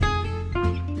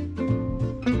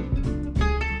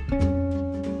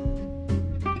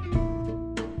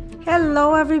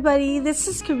Hello, everybody. This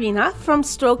is Karina from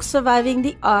Stroke Surviving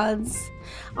the Odds.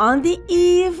 On the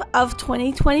eve of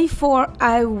 2024,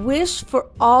 I wish for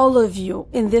all of you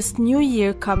in this new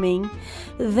year coming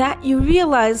that you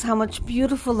realize how much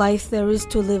beautiful life there is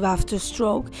to live after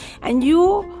stroke. And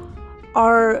you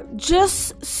are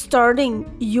just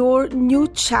starting your new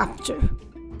chapter.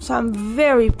 So I'm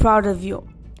very proud of you.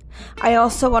 I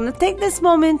also want to take this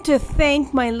moment to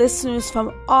thank my listeners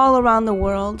from all around the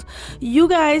world. You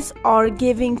guys are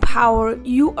giving power.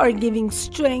 You are giving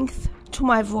strength to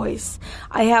my voice.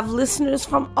 I have listeners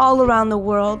from all around the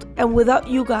world, and without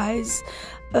you guys,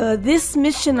 this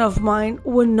mission of mine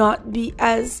would not be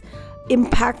as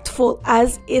impactful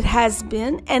as it has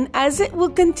been and as it will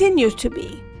continue to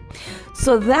be.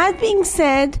 So that being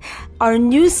said, our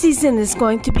new season is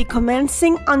going to be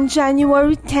commencing on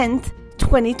January 10th,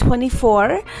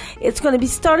 2024. It's going to be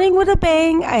starting with a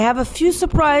bang. I have a few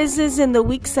surprises in the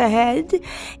weeks ahead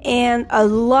and a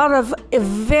lot of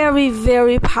very,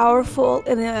 very powerful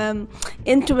and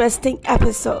interesting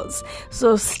episodes.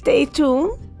 So stay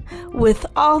tuned. With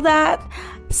all that,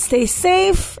 stay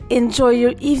safe, enjoy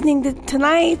your evening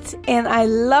tonight, and I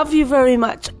love you very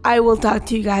much. I will talk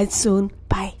to you guys soon.